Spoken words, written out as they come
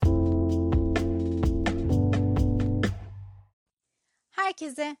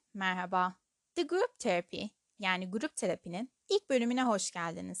Herkese merhaba. The Group Therapy yani grup terapinin ilk bölümüne hoş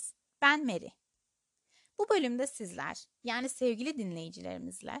geldiniz. Ben Meri. Bu bölümde sizler yani sevgili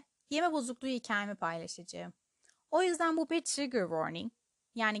dinleyicilerimizle yeme bozukluğu hikayemi paylaşacağım. O yüzden bu bir trigger warning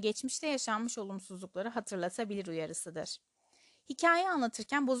yani geçmişte yaşanmış olumsuzlukları hatırlatabilir uyarısıdır. Hikayeyi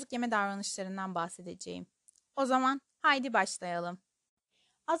anlatırken bozuk yeme davranışlarından bahsedeceğim. O zaman haydi başlayalım.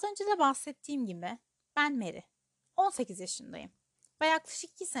 Az önce de bahsettiğim gibi ben Meri. 18 yaşındayım. Ve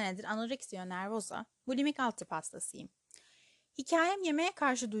yaklaşık 2 senedir anoreksiya nervoza, bulimik alt tip hastasıyım. Hikayem yemeğe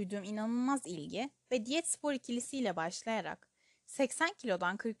karşı duyduğum inanılmaz ilgi ve diyet spor ikilisiyle başlayarak 80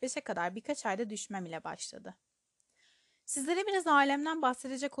 kilodan 45'e kadar birkaç ayda düşmem ile başladı. Sizlere biraz ailemden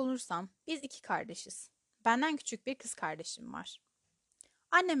bahsedecek olursam biz 2 kardeşiz. Benden küçük bir kız kardeşim var.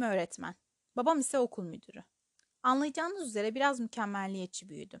 Annem öğretmen, babam ise okul müdürü. Anlayacağınız üzere biraz mükemmelliyetçi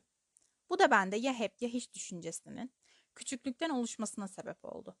büyüdüm. Bu da bende ya hep ya hiç düşüncesinin küçüklükten oluşmasına sebep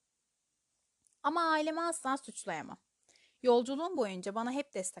oldu. Ama ailemi asla suçlayamam. Yolculuğum boyunca bana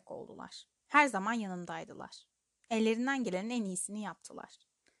hep destek oldular. Her zaman yanımdaydılar. Ellerinden gelenin en iyisini yaptılar.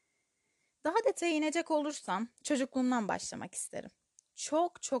 Daha detaya inecek olursam çocukluğumdan başlamak isterim.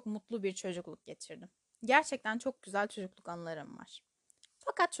 Çok mutlu bir çocukluk geçirdim. Gerçekten çok güzel çocukluk anılarım var.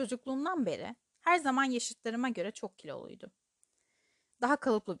 Fakat çocukluğumdan beri her zaman yaşıtlarıma göre çok kiloluydum. Daha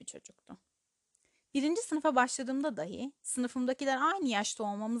kalıplı bir çocuktum. 1. sınıfa başladığımda dahi sınıfımdakiler aynı yaşta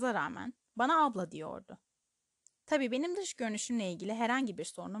olmamıza rağmen bana abla diyordu. Tabii benim dış görünüşümle ilgili herhangi bir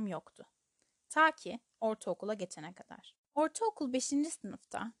sorunum yoktu. Ta ki ortaokula geçene kadar. Ortaokul 5.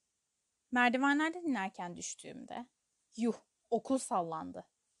 sınıfta merdivenlerden inerken düştüğümde yuh okul sallandı.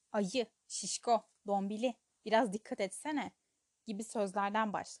 Ayı, şişko, dombili, biraz dikkat etsene gibi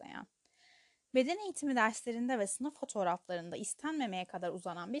sözlerden başlayan, beden eğitimi derslerinde ve sınıf fotoğraflarında istenmemeye kadar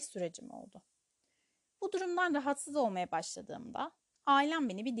uzanan bir sürecim oldu. Bu durumdan rahatsız olmaya başladığımda ailem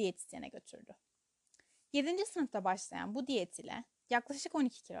beni bir diyetisyene götürdü. 7. sınıfta başlayan bu diyet ile yaklaşık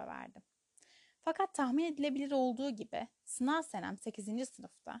 12 kilo verdim. Fakat tahmin edilebilir olduğu gibi sınav senem 8.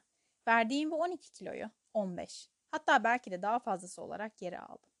 sınıfta verdiğim bu 12 kiloyu 15, hatta belki de daha fazlası olarak geri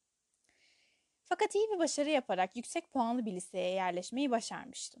aldım. Fakat iyi bir başarı yaparak yüksek puanlı bir liseye yerleşmeyi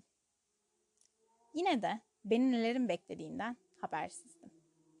başarmıştım. Yine de beni nelerin beklediğinden habersizdim.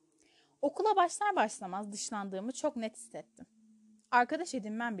 Okula başlar başlamaz dışlandığımı çok net hissettim. Arkadaş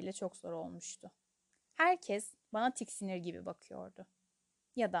edinmem bile çok zor olmuştu. Herkes bana tiksinir gibi bakıyordu.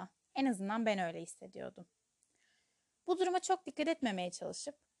 Ya da en azından ben öyle hissediyordum. Bu duruma çok dikkat etmemeye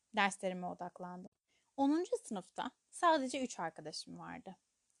çalışıp derslerime odaklandım. 10. sınıfta sadece 3 arkadaşım vardı.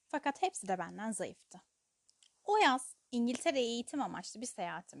 Fakat hepsi de benden zayıftı. O yaz İngiltere'ye eğitim amaçlı bir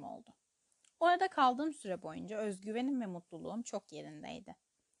seyahatim oldu. Orada kaldığım süre boyunca özgüvenim ve mutluluğum çok yerindeydi.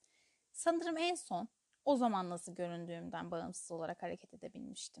 Sanırım en son o zaman nasıl göründüğümden bağımsız olarak hareket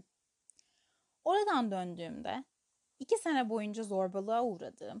edebilmiştim. Oradan döndüğümde 2 sene boyunca zorbalığa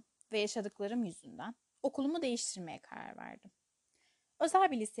uğradığım ve yaşadıklarım yüzünden okulumu değiştirmeye karar verdim.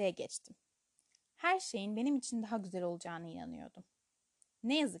 Özel bir liseye geçtim. Her şeyin benim için daha güzel olacağına inanıyordum.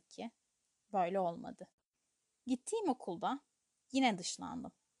 Ne yazık ki böyle olmadı. Gittiğim okulda yine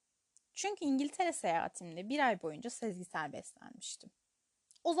dışlandım. Çünkü İngiltere seyahatimde 1 ay boyunca sezgisel beslenmiştim.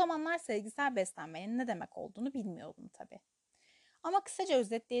 O zamanlar sezgisel beslenmenin ne demek olduğunu bilmiyordum tabii. Ama kısaca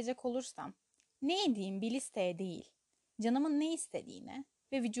özetleyecek olursam, ne yediğim bir listeye değil, canımın ne istediğine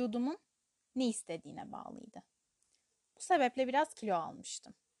ve vücudumun ne istediğine bağlıydı. Bu sebeple biraz kilo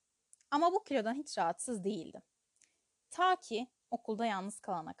almıştım. Ama bu kilodan hiç rahatsız değildim. Ta ki okulda yalnız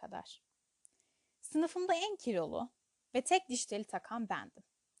kalana kadar. Sınıfımda en kilolu ve tek diş teli takan bendim.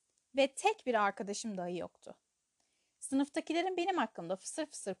 Ve tek bir arkadaşım dahi yoktu. Sınıftakilerin benim hakkımda fısır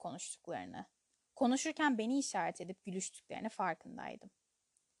fısır konuştuklarını, konuşurken beni işaret edip gülüştüklerini farkındaydım.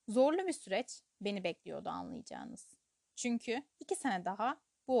 Zorlu bir süreç beni bekliyordu anlayacağınız. Çünkü 2 sene daha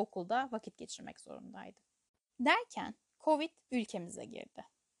bu okulda vakit geçirmek zorundaydım. Derken Covid ülkemize girdi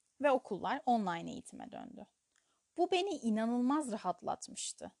ve okullar online eğitime döndü. Bu beni inanılmaz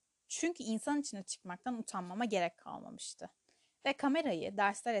rahatlatmıştı. Çünkü insan içine çıkmaktan utanmama gerek kalmamıştı. Ve kamerayı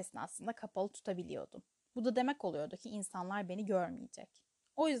dersler esnasında kapalı tutabiliyordum. Bu da demek oluyordu ki insanlar beni görmeyecek.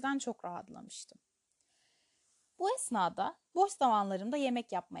 O yüzden çok rahatlamıştım. Bu esnada boş zamanlarımda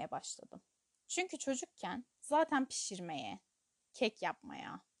yemek yapmaya başladım. Çünkü çocukken zaten pişirmeye, kek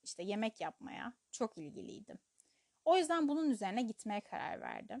yapmaya, işte yemek yapmaya çok ilgiliydim. O yüzden bunun üzerine gitmeye karar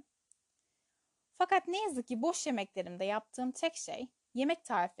verdim. Fakat ne yazık ki boş yemeklerimde yaptığım tek şey yemek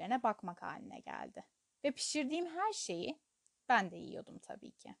tariflerine bakmak haline geldi. Ve pişirdiğim her şeyi ben de yiyordum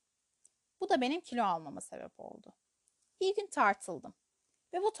tabii ki. Bu da benim kilo almama sebep oldu. Bir gün tartıldım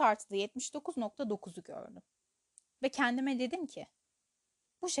ve bu tartıda 79,9'u gördüm. Ve kendime dedim ki,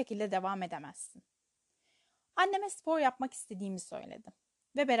 Bu şekilde devam edemezsin. Anneme spor yapmak istediğimi söyledim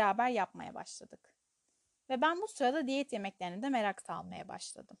ve beraber yapmaya başladık. Ve ben bu sırada diyet yemeklerine de merak salmaya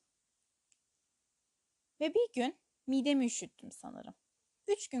başladım. Ve bir gün midemi üşüttüm sanırım.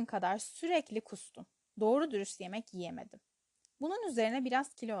 3 gün kadar sürekli kustum. Doğru dürüst yemek yiyemedim. Bunun üzerine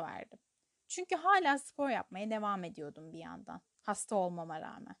biraz kilo verdim. Çünkü hala spor yapmaya devam ediyordum bir yandan. Hasta olmama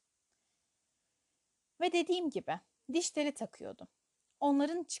rağmen. Ve dediğim gibi diş teli takıyordum.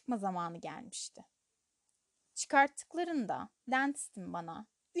 Onların çıkma zamanı gelmişti. Çıkarttıklarında dentistim bana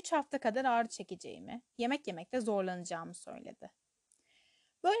 3 hafta kadar ağrı çekeceğimi, yemek yemekte zorlanacağımı söyledi.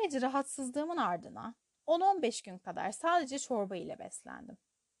 Böylece rahatsızlığımın ardına 10-15 gün kadar sadece çorba ile beslendim.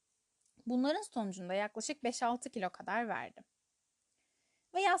 Bunların sonucunda yaklaşık 5-6 kilo kadar verdim.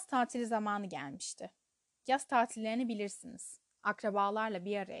 Ve yaz tatili zamanı gelmişti. Yaz tatillerini bilirsiniz. Akrabalarla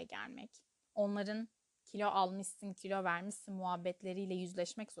bir araya gelmek, onların kilo almışsın, kilo vermişsin muhabbetleriyle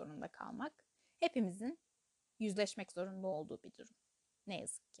yüzleşmek zorunda kalmak, hepimizin yüzleşmek zorunda olduğu bir durum. Ne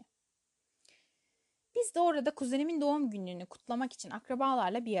yazık ki. Biz de orada kuzenimin doğum gününü kutlamak için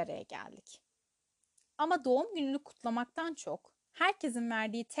akrabalarla bir araya geldik. Ama doğum gününü kutlamaktan çok herkesin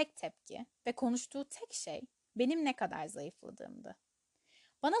verdiği tek tepki ve konuştuğu tek şey benim ne kadar zayıfladığımdı.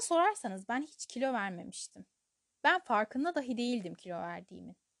 Bana sorarsanız ben hiç kilo vermemiştim. Ben farkında dahi değildim kilo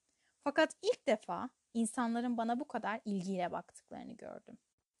verdiğimin. Fakat ilk defa insanların bana bu kadar ilgiyle baktıklarını gördüm.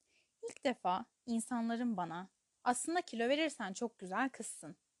 İlk defa insanların bana aslında kilo verirsen çok güzel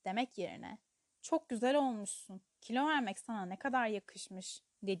kızsın demek yerine çok güzel olmuşsun, kilo vermek sana ne kadar yakışmış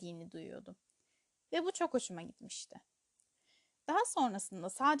dediğini duyuyordum. Ve bu çok hoşuma gitmişti. Daha sonrasında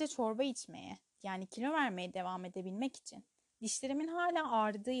sadece çorba içmeye, yani kilo vermeye devam edebilmek için dişlerimin hala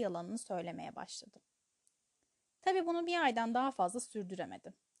ağrıdığı yalanını söylemeye başladım. Tabii bunu bir aydan daha fazla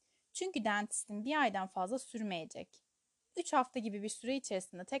sürdüremedim. Çünkü dentistin bir aydan fazla sürmeyecek. 3 hafta gibi bir süre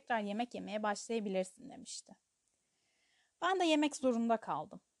içerisinde tekrar yemek yemeye başlayabilirsin demişti. Ben de yemek zorunda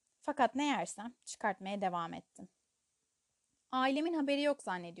kaldım. Fakat ne yersem çıkartmaya devam ettim. Ailemin haberi yok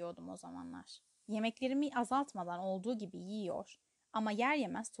zannediyordum o zamanlar. Yemeklerimi azaltmadan olduğu gibi yiyor ama yer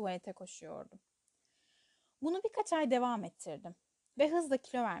yemez tuvalete koşuyordum. Bunu birkaç ay devam ettirdim ve hızla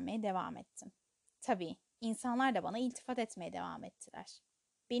kilo vermeye devam ettim. Tabii insanlar da bana iltifat etmeye devam ettiler.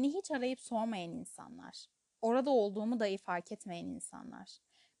 Beni hiç arayıp sormayan insanlar, orada olduğumu dahi fark etmeyen insanlar,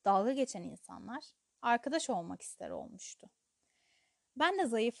 dalga geçen insanlar, arkadaş olmak ister olmuştu. Ben de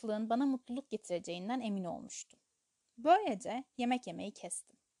zayıflığın bana mutluluk getireceğinden emin olmuştum. Böylece yemek yemeyi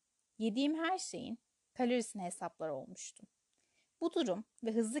kestim. Yediğim her şeyin kalorisini hesaplar olmuştum. Bu durum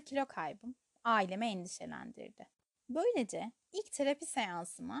ve hızlı kilo kaybım aileme endişelendirdi. Böylece ilk terapi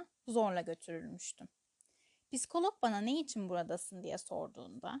seansıma zorla götürülmüştüm. Psikolog bana ne için buradasın diye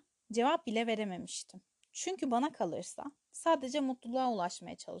sorduğunda cevap bile verememiştim. Çünkü bana kalırsa sadece mutluluğa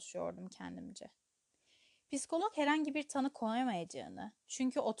ulaşmaya çalışıyordum kendimce. Psikolog herhangi bir tanı koyamayacağını,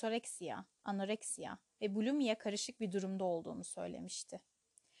 çünkü otoreksiya, anoreksiya ve bulimiye karışık bir durumda olduğumu söylemişti.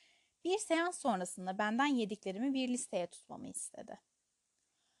 Bir seans sonrasında benden yediklerimi bir listeye tutmamı istedi.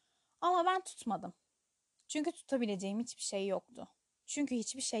 Ama ben tutmadım. Çünkü tutabileceğim hiçbir şey yoktu. Çünkü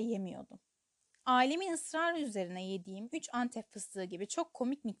hiçbir şey yemiyordum. Ailemin ısrarı üzerine yediğim 3 Antep fıstığı gibi çok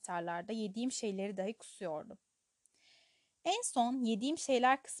komik miktarlarda yediğim şeyleri dahi kusuyordum. En son yediğim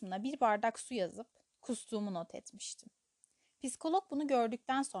şeyler kısmına bir bardak su yazıp kustuğumu not etmiştim. Psikolog bunu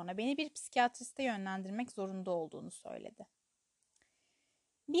gördükten sonra beni bir psikiyatriste yönlendirmek zorunda olduğunu söyledi.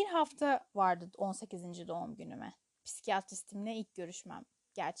 Bir hafta vardı 18. doğum günüme. Psikiyatristimle ilk görüşmem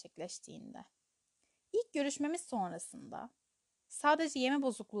gerçekleştiğinde. İlk görüşmemiz sonrasında sadece yeme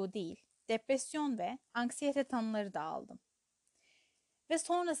bozukluğu değil, depresyon ve anksiyete tanıları da aldım. Ve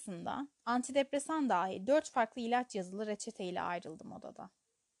sonrasında antidepresan dahi 4 farklı ilaç yazılı reçeteyle ayrıldım odada.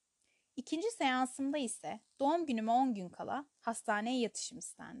 İkinci seansımda ise doğum günüme 10 gün kala hastaneye yatışım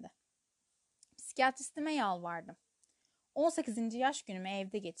istendi. Psikiyatristime yalvardım. 18. yaş günümü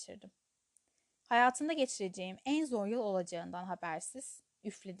evde geçirdim. Hayatımda geçireceğim en zor yıl olacağından habersiz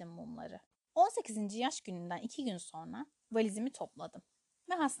üfledim mumları. 18. yaş gününden 2 gün sonra valizimi topladım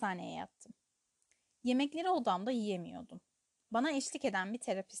ve hastaneye yattım. Yemekleri odamda yiyemiyordum. Bana eşlik eden bir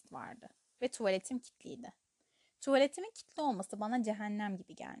terapist vardı ve tuvaletim kilitliydi. Tuvaletimin kilitli olması bana cehennem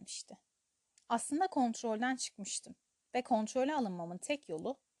gibi gelmişti. Aslında kontrolden çıkmıştım ve kontrole alınmamın tek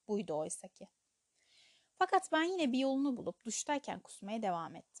yolu buydu oysa ki. Fakat ben yine bir yolunu bulup duştayken kusmaya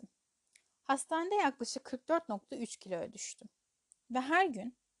devam ettim. Hastanede yaklaşık 44,3 kiloya düştüm. Ve her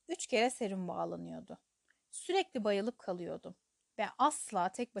gün 3 kere serum bağlanıyordu. Sürekli bayılıp kalıyordum ve asla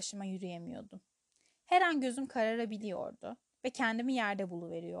tek başıma yürüyemiyordum. Her an gözüm kararabiliyordu ve kendimi yerde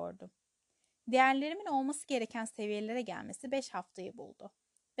buluveriyordum. Değerlerimin olması gereken seviyelere gelmesi 5 haftayı buldu.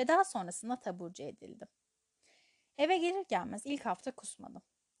 ve daha sonrasında taburcu edildim. Eve gelir gelmez ilk hafta kusmadım.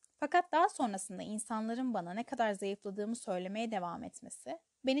 Fakat daha sonrasında insanların bana ne kadar zayıfladığımı söylemeye devam etmesi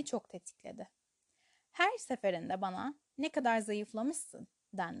beni çok tetikledi. Her seferinde bana ne kadar zayıflamışsın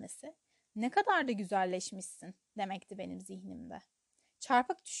denmesi, ne kadar da güzelleşmişsin demekti benim zihnimde.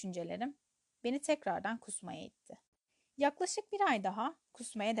 Çarpık düşüncelerim beni tekrardan kusmaya itti. Yaklaşık bir ay daha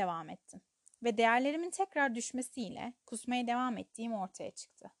kusmaya devam ettim. Ve değerlerimin tekrar düşmesiyle kusmaya devam ettiğim ortaya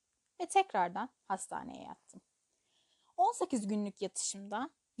çıktı. Ve tekrardan hastaneye yattım. 18 günlük yatışımda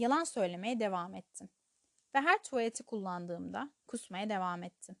yalan söylemeye devam ettim. Ve her tuvaleti kullandığımda kusmaya devam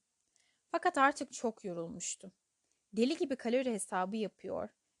ettim. Fakat artık çok yorulmuştum. Deli gibi kalori hesabı yapıyor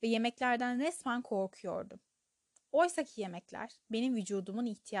ve yemeklerden resmen korkuyordum. Oysaki yemekler benim vücudumun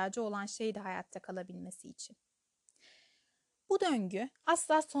ihtiyacı olan şeydi hayatta kalabilmesi için. Bu döngü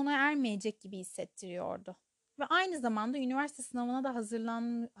asla sona ermeyecek gibi hissettiriyordu. Ve aynı zamanda üniversite sınavına da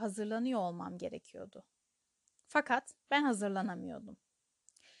hazırlanıyor olmam gerekiyordu. Fakat ben hazırlanamıyordum.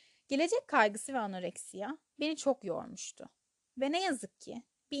 Gelecek kaygısı ve anoreksiya beni çok yormuştu. Ve ne yazık ki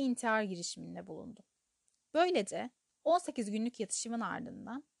bir intihar girişiminde bulundum. Böylece 18 günlük yatışımın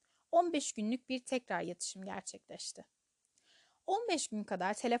ardından 15 günlük bir tekrar yatışım gerçekleşti. 15 gün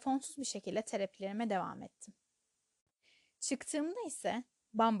kadar telefonsuz bir şekilde terapilerime devam ettim. Çıktığımda ise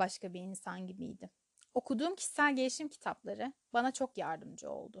bambaşka bir insan gibiydim. Okuduğum kişisel gelişim kitapları bana çok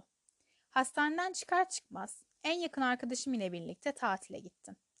yardımcı oldu. Hastaneden çıkar çıkmaz en yakın arkadaşım ile birlikte tatile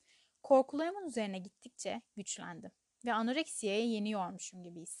gittim. Korkularımın üzerine gittikçe güçlendim ve anoreksiyaya yeniyormuşum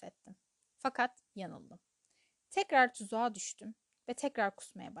gibi hissettim. Fakat yanıldım. Tekrar tuzağa düştüm ve tekrar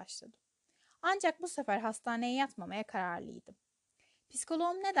kusmaya başladım. Ancak bu sefer hastaneye yatmamaya kararlıydım.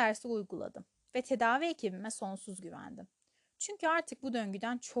 Psikoloğum ne derse uyguladım ve tedavi ekibime sonsuz güvendim. Çünkü artık bu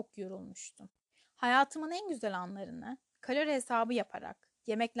döngüden çok yorulmuştum. Hayatımın en güzel anlarını kalori hesabı yaparak,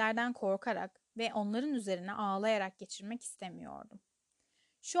 yemeklerden korkarak ve onların üzerine ağlayarak geçirmek istemiyordum.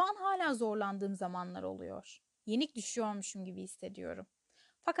 Şu an hala zorlandığım zamanlar oluyor. Yenik düşüyormuşum gibi hissediyorum.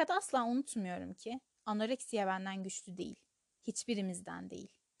 Fakat asla unutmuyorum ki anoreksiya benden güçlü değil. Hiçbirimizden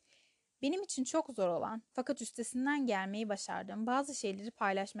değil. Benim için çok zor olan fakat üstesinden gelmeyi başardığım bazı şeyleri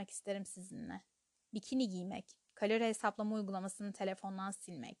paylaşmak isterim sizinle. Bikini giymek, kalori hesaplama uygulamasını telefondan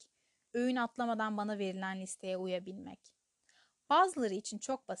silmek, öğün atlamadan bana verilen listeye uyabilmek. Bazıları için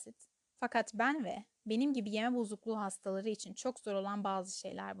çok basit fakat ben ve benim gibi yeme bozukluğu hastaları için çok zor olan bazı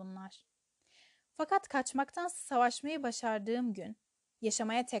şeyler bunlar. Fakat kaçmaktansa savaşmayı başardığım gün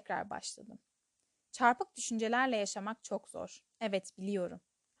yaşamaya tekrar başladım. Çarpık düşüncelerle yaşamak çok zor. Evet biliyorum.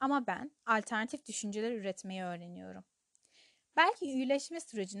 Ama ben alternatif düşünceler üretmeyi öğreniyorum. Belki iyileşme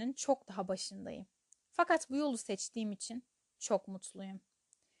sürecinin çok daha başındayım. Fakat bu yolu seçtiğim için çok mutluyum.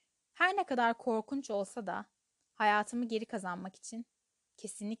 Her ne kadar korkunç olsa da hayatımı geri kazanmak için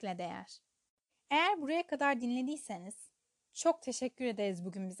kesinlikle değer. Eğer buraya kadar dinlediyseniz çok teşekkür ederiz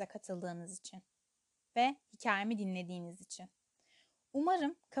bugün bize katıldığınız için ve hikayemi dinlediğiniz için.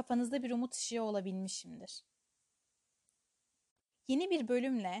 Umarım kafanızda bir umut ışığı olabilmişimdir. Yeni bir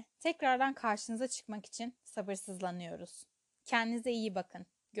bölümle tekrardan karşınıza çıkmak için sabırsızlanıyoruz. Kendinize iyi bakın.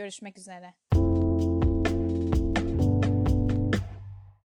 Görüşmek üzere.